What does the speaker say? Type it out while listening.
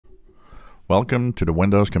Welcome to the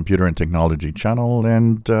Windows Computer and Technology channel,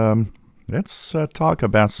 and let's talk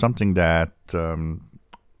about something that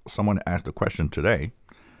someone asked a question today,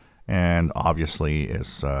 and obviously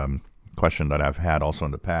is a question that I've had also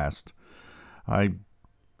in the past. I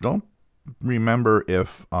don't remember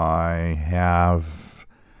if I have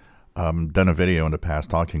done a video in the past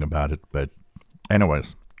talking about it, but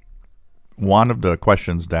anyways, one of the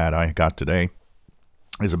questions that I got today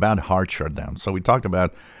is about hard shutdown. So we talked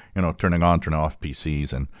about, turning on, turning off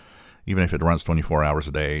PCs, and even if it runs 24 hours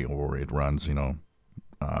a day, or it runs, 1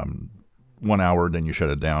 hour, then you shut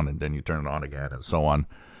it down, and then you turn it on again, and so on.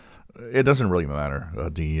 It doesn't really matter.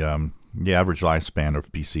 The average lifespan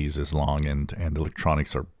of PCs is long, and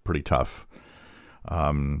electronics are pretty tough.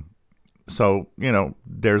 So,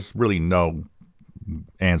 there's really no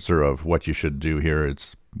answer of what you should do here.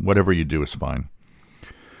 It's whatever you do is fine.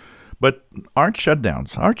 But hard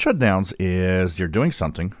shutdowns is you're doing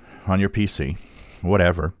something on your PC,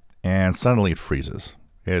 whatever, and suddenly it freezes.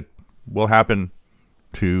 It will happen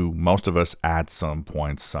to most of us at some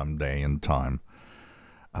point, someday in time.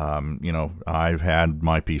 I've had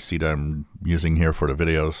my PC that I'm using here for the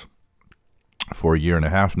videos for 1.5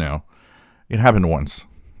 years now. It happened once.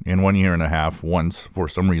 In 1.5 years, once, for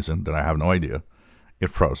some reason that I have no idea, it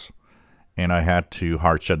froze. And I had to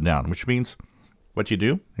hard shut down, which means what you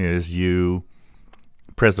do is you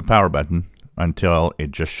press the power button until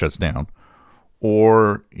it just shuts down.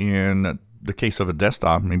 Or in the case of a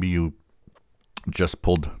desktop, maybe you just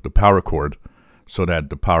pulled the power cord so that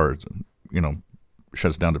the power,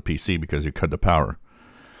 shuts down the PC because you cut the power.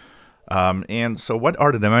 And so what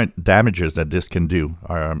are the damages that this can do?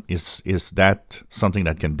 Is that something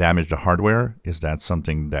that can damage the hardware? Is that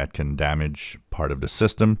something that can damage part of the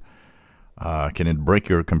system? Can it break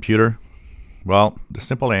your computer? Well, the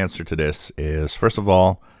simple answer to this is, first of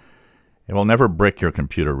all, it will never break your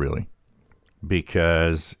computer, really,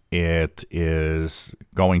 because it is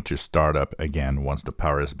going to start up again once the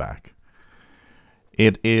power is back.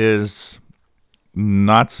 It is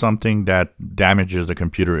not something that damages the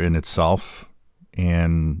computer in itself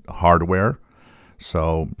in hardware.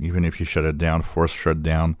 So even if you shut it down, force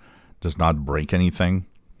shutdown does not break anything.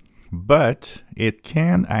 But it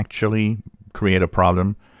can actually create a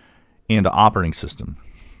problem in the operating system.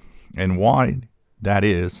 And why that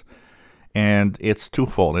is, and it's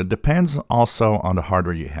twofold. It depends also on the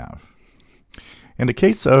hardware you have. In the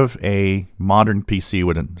case of a modern PC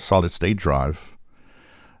with a solid state drive,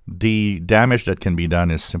 the damage that can be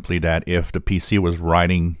done is simply that if the PC was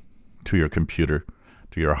writing to your computer,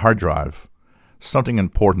 to your hard drive, something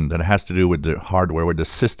important that has to do with the hardware, with the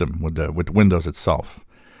system, with Windows itself.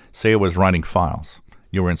 Say it was writing files.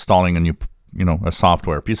 You were installing a new a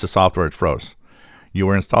software, a piece of software, it froze. You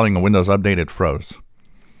were installing a Windows update, it froze.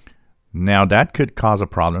 Now that could cause a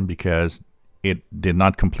problem because it did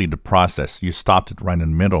not complete the process. You stopped it right in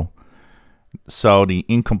the middle. So the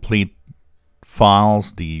incomplete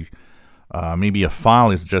files, maybe a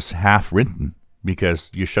file is just half written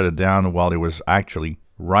because you shut it down while it was actually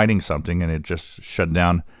writing something and it just shut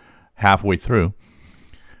down halfway through.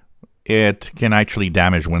 It can actually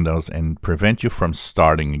damage Windows and prevent you from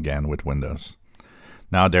starting again with Windows.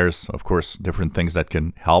 Now there's, of course, different things that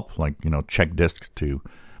can help, like, check disks to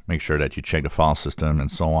make sure that you check the file system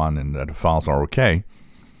and so on, and that the files are okay.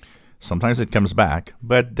 Sometimes it comes back,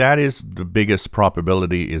 but that is the biggest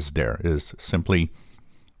probability is simply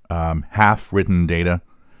half-written data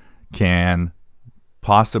can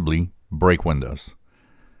possibly break Windows.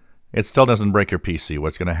 It still doesn't break your PC.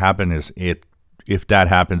 What's going to happen is if that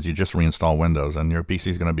happens, you just reinstall Windows and your PC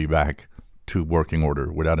is going to be back to working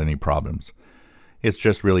order without any problems. It's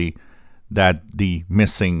just really that the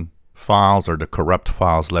missing files or the corrupt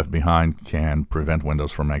files left behind can prevent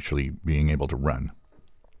Windows from actually being able to run.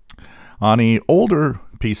 On an older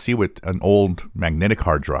PC with an old magnetic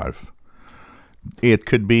hard drive, it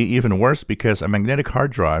could be even worse because a magnetic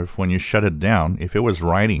hard drive, when you shut it down, if it was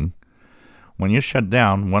writing, when you shut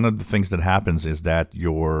down, one of the things that happens is that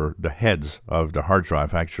the heads of the hard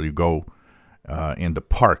drive actually go in the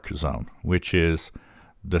park zone, which is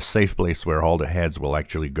the safe place where all the heads will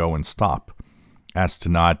actually go and stop, as to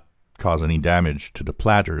not cause any damage to the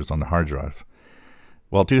platters on the hard drive.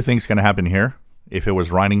 Well, two things can happen here. If it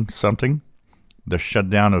was writing something, the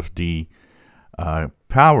shutdown of the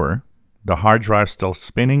power, the hard drive still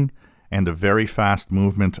spinning, and the very fast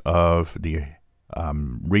movement of the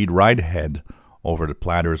read-write head over the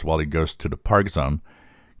platters while it goes to the park zone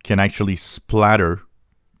can actually splatter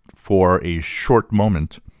for a short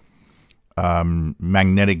moment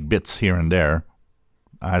magnetic bits here and there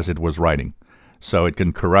as it was writing. So it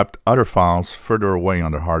can corrupt other files further away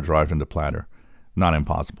on the hard drive in the platter. not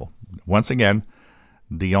impossible. Once again,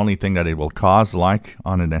 the only thing that it will cause, like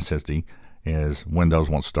on an SSD, is Windows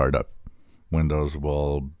won't start up. Windows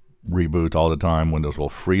will reboot all the time. Windows will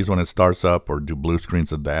freeze when it starts up or do blue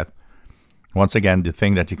screens of death. Once again, the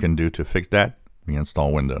thing that you can do to fix that,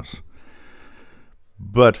 reinstall Windows.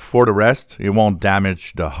 But for the rest, it won't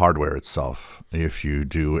damage the hardware itself if you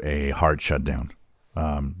do a hard shutdown.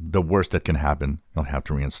 The worst that can happen, you'll have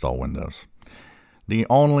to reinstall Windows. The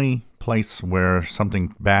only place where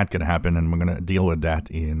something bad can happen, and we're going to deal with that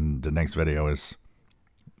in the next video, is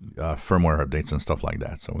firmware updates and stuff like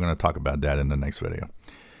that. So we're going to talk about that in the next video.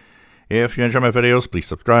 If you enjoy my videos, please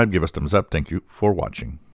subscribe, give us thumbs up. Thank you for watching.